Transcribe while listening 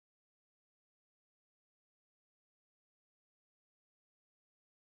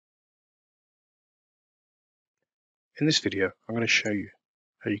In this video, I'm going to show you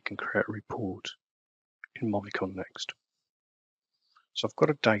how you can create a report in Movicon Next. So I've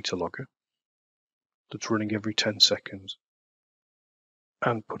got a data logger that's running every 10 seconds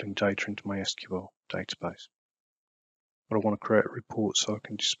and putting data into my SQL database. But I want to create a report so I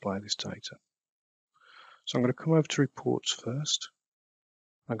can display this data. So I'm going to come over to reports first.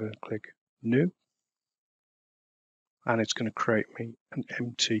 I'm going to click new, and it's going to create me an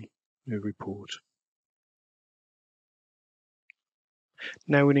empty new report.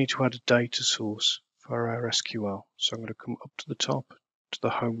 Now we need to add a data source for our SQL. So I'm going to come up to the top to the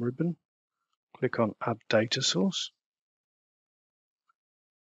home ribbon, click on add data source.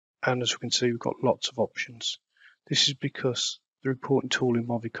 And as we can see, we've got lots of options. This is because the reporting tool in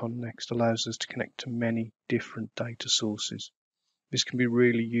Movicon Next allows us to connect to many different data sources. This can be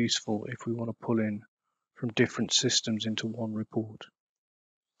really useful if we want to pull in from different systems into one report.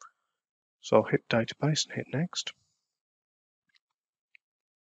 So I'll hit database and hit next.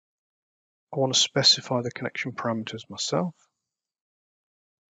 I want to specify the connection parameters myself.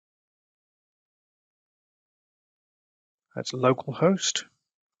 That's localhost,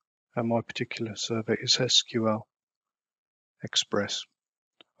 and my particular server is SQL Express.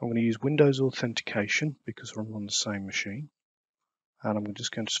 I'm going to use Windows authentication because I'm on the same machine, and I'm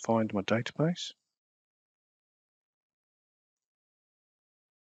just going to find my database.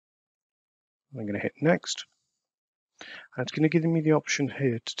 I'm going to hit next, and it's going to give me the option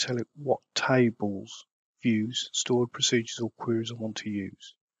here to tell it what tables, views, stored procedures or queries I want to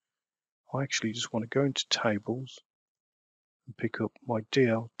use. I actually just want to go into tables and pick up my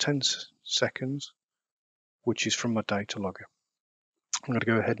DL 10 seconds, which is from my data logger. I'm going to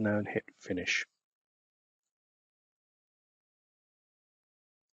go ahead now and hit finish.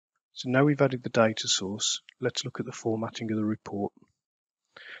 So now we've added the data source, let's look at the formatting of the report.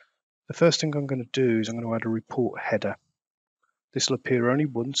 The first thing I'm going to do is I'm going to add a report header. This will appear only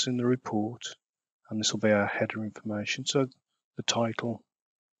once in the report, and this will be our header information. So the title,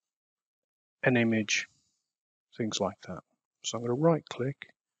 an image, things like that. So I'm going to right click,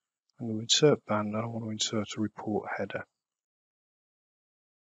 I'm going to insert band, and I want to insert a report header.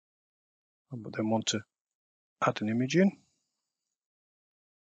 But then want to add an image in.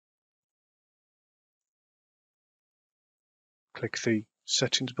 Click the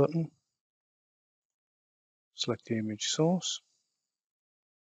settings button, select the image source.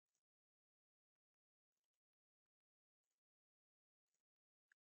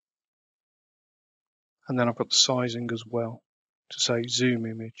 And then I've got the sizing as well to say zoom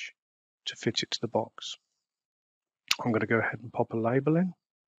image to fit it to the box. I'm going to go ahead and pop a label in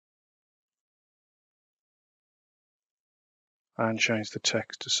and change the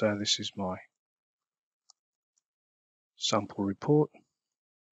text to say this is my sample report.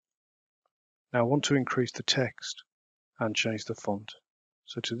 Now I want to increase the text and change the font.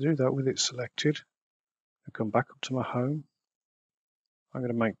 So to do that, with it selected, I come back up to my home. I'm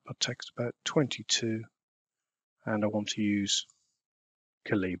going to make my text about 22, and I want to use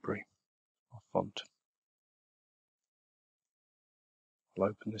Calibri font. I'll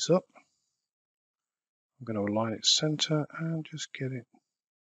open this up. I'm going to align it center and just get it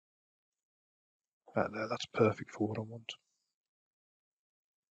about there. That's perfect for what I want.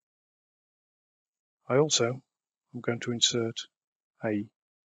 I'm going to insert a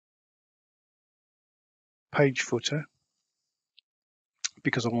page footer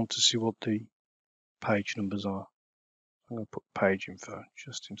because I want to see what the page numbers are. I'm going to put page info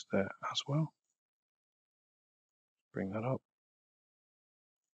just into there as well. Bring that up.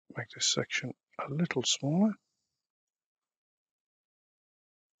 Make this section a little smaller.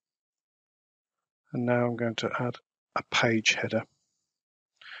 And now I'm going to add a page header,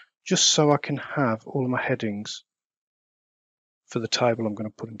 just so I can have all of my headings for the table I'm going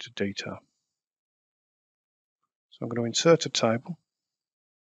to put into detail. So I'm going to insert a table.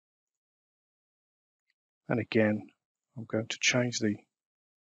 And again, I'm going to change the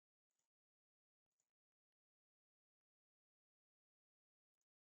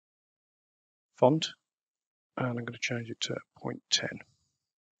font, and I'm going to change it to 0.10. I'm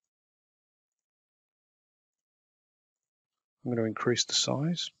going to increase the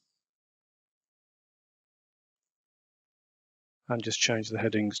size and just change the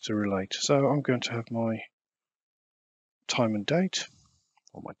headings to relate. So I'm going to have my time and date,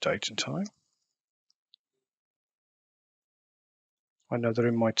 or my date and time. I know that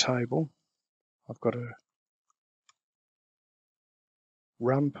in my table, I've got a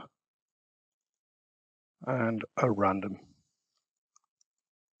ramp and a random.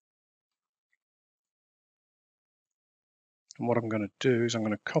 And what I'm going to do is I'm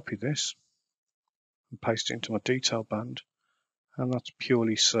going to copy this and paste it into my detail band, and that's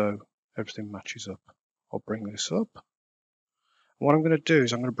purely so everything matches up. I'll bring this up. What I'm going to do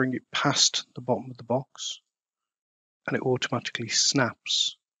is I'm going to bring it past the bottom of the box, and it automatically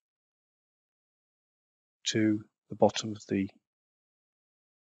snaps to the bottom of the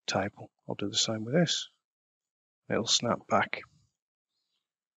table. I'll do the same with this. It'll snap back.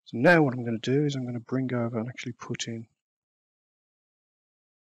 So now what I'm going to do is I'm going to bring over and actually put in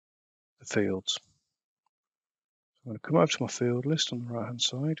the fields. I'm going to come over to my field list on the right hand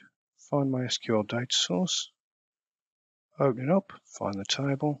side, find my SQL data source, open it up, find the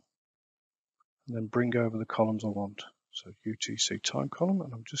table, and then bring over the columns I want. So UTC time column,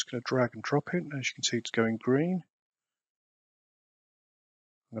 and I'm just going to drag and drop it. As you can see, it's going green.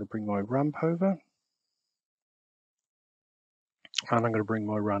 I'm going to bring my ramp over, and I'm going to bring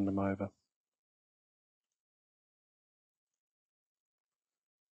my random over.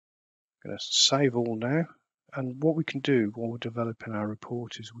 I'm going to save all now, and what we can do while we're developing our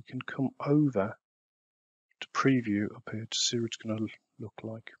report is we can come over to preview up here to see what it's going to look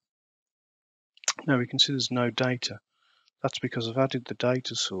like. Now we can see there's no data. That's because I've added the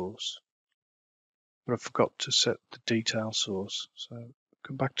data source, but I forgot to set the detail source. So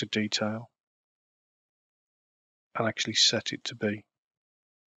come back to detail and actually set it to be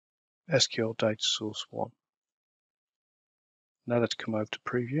SQL data source 1. Now let's come over to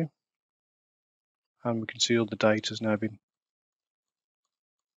preview, and we can see all the data has now been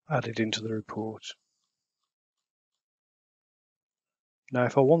added into the report. Now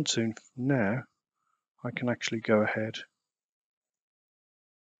if I want to, now I can actually go ahead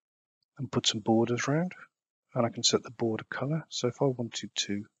and put some borders around, and I can set the border color. So if I wanted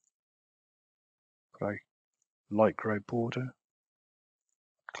to put a light grey border,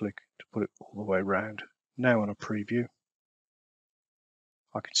 click to put it all the way around. Now on a preview,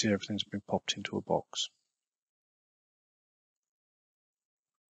 I can see everything's been popped into a box.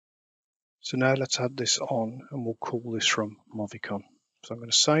 So now let's add this on, and we'll call this from Movicon. So I'm going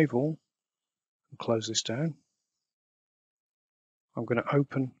to save all and close this down. I'm going to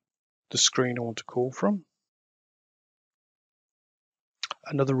open the screen I want to call from.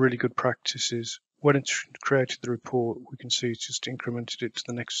 Another really good practice is when it's created the report, we can see it's just incremented it to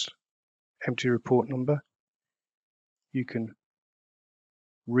the next empty report number. You can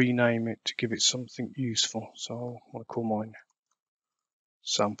rename it to give it something useful. So I want to call mine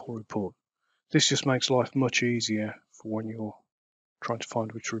sample report. This just makes life much easier for when you're trying to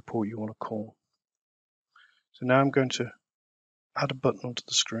find which report you want to call. So now I'm going to add a button onto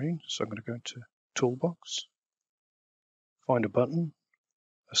the screen. So I'm going to go into Toolbox, find a button,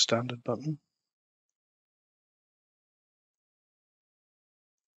 a standard button.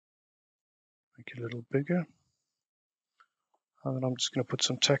 Make it a little bigger. And then I'm just going to put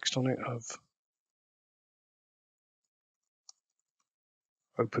some text on it of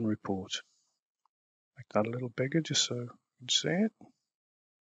open report. Make that a little bigger just so you can see it.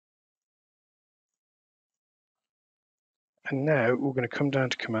 And now we're going to come down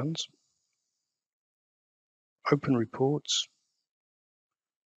to commands, open reports,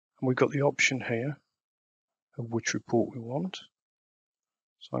 and we've got the option here of which report we want.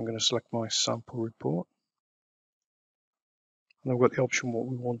 So I'm going to select my sample report, and I've got the option what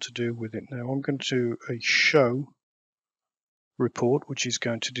we want to do with it. Now I'm going to do a show report, which is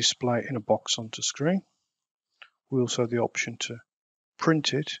going to display it in a box onto screen. We also have the option to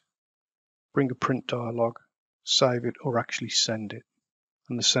print it, bring a print dialog, save it, or actually send it.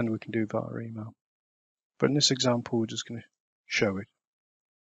 And the send we can do via email. But in this example, we're just going to show it.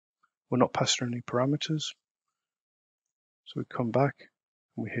 We're not passing any parameters. So we come back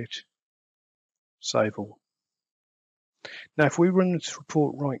and we hit save all. Now, if we run this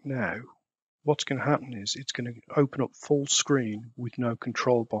report right now, what's going to happen is it's going to open up full screen with no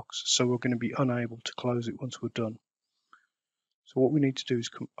control box. So we're going to be unable to close it once we're done. So what we need to do is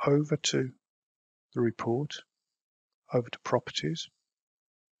come over to the report, over to properties,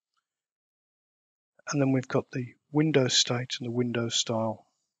 and then we've got the Windows state and the Windows style.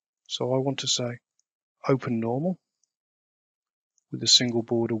 So I want to say open normal with a single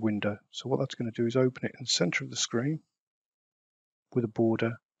border window. So what that's going to do is open it in the center of the screen with a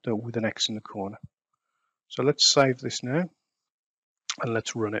border with an X in the corner. So let's save this now and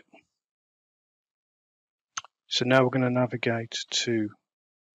let's run it. So now we're going to navigate to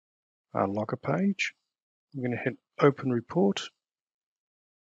our logger page. I'm going to hit open report,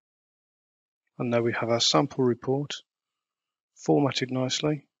 and now we have our sample report formatted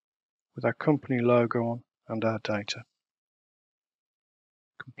nicely with our company logo on and our data,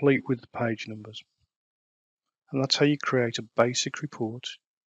 complete with the page numbers. And that's how you create a basic report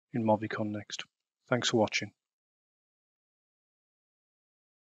in Movicon Next. Thanks for watching.